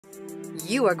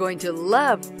You are going to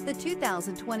love the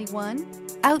 2021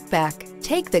 Outback.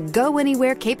 Take the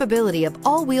go-anywhere capability of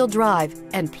all-wheel drive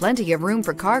and plenty of room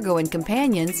for cargo and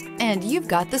companions, and you've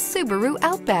got the Subaru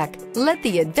Outback. Let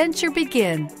the adventure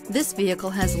begin. This vehicle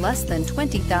has less than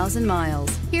 20,000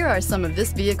 miles. Here are some of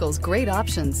this vehicle's great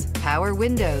options: power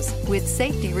windows with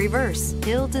safety reverse,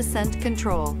 hill descent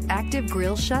control, active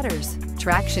grille shutters,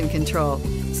 traction control,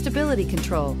 stability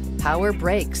control, power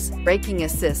brakes, braking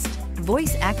assist,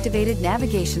 voice-activated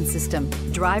navigation system,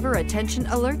 driver attention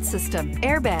alert system,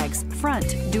 airbags,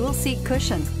 front, dual seat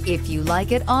cushion. If you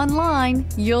like it online,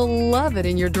 you'll love it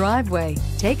in your driveway.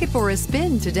 Take it for a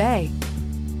spin today.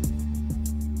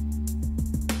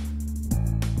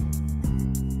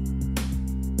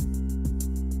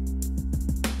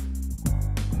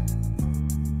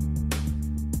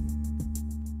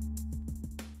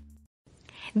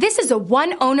 This is a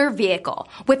one-owner vehicle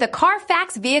with a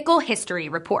Carfax Vehicle History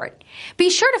Report. Be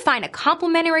sure to find a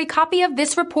complimentary copy of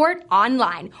this report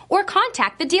online or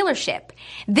contact the dealership.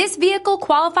 This vehicle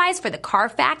qualifies for the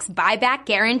Carfax Buyback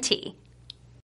Guarantee.